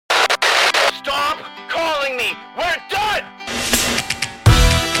Stop calling me! We're done!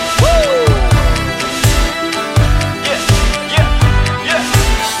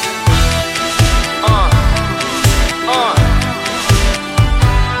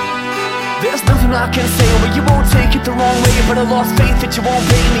 There's nothing I can say, but you won't take it the wrong way. But I lost faith that you won't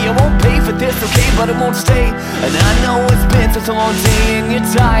pay me. I won't pay for this, okay, but it won't stay. And I know it's been such a long day and you're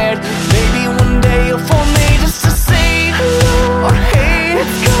tired. Maybe one day you'll phone me just to say hello or hey,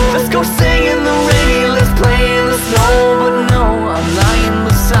 let's go sing in the rain, let's play in the snow. But no, I'm lying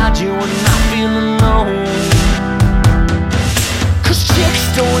beside you and not feeling alone. Cause chicks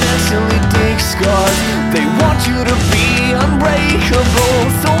don't actually dig scars, they want you to be unbreakable.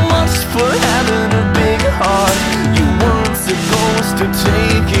 So much for having a big heart, you weren't supposed to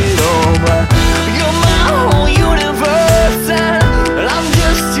take it all. But you're my whole universe and I'm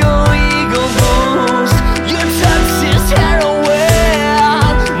just your ego boost. Your touch is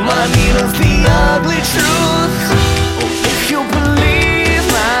heroin, my needle's the ugly truth. If you believe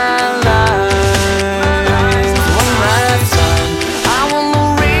my lies, one last time I will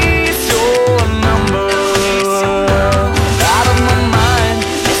erase your number out of my mind.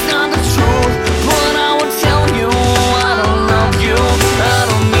 It's not the truth, but I will tell you I don't love you, I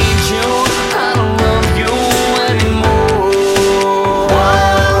don't need you, I don't love you anymore.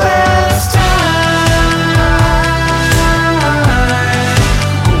 One last time,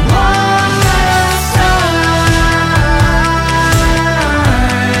 one last time,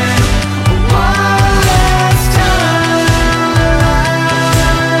 one last time,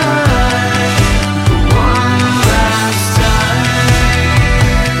 one last time.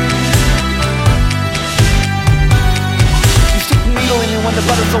 You stick the needle in me when the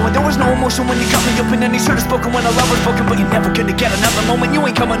blood is flowing. There was no emotion when you cut me open, and you should have spoken when our love was broken. But you're never gonna get another moment. You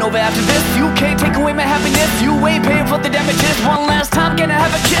ain't coming over after this. You can't take away my happiness. You ain't paying for the damages. One last time, can I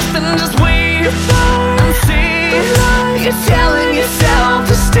have a kiss and just wait and see? You're telling yourself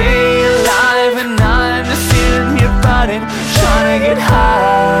to stay alive, and I'm just sitting here fighting, trying to get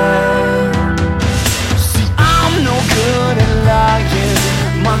high. See, I'm no good at lying.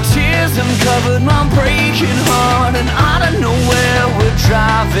 My tears uncovered my breaking heart, and I don't know where we're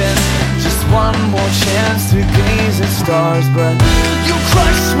driving. Just one more chance to gaze at stars, but you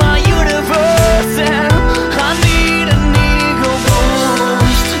crushed my universe, and I need an ego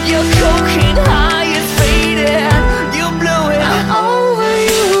boost. Your cocaine high is faded, you blew it over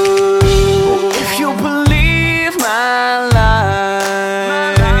you. If you believe my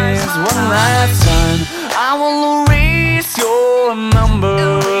lies, one last time I will erase your number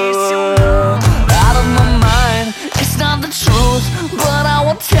out of my mind. It's not the truth, but I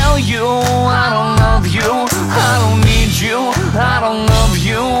will tell you I don't love you, I don't need you, I don't love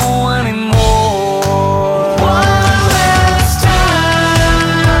you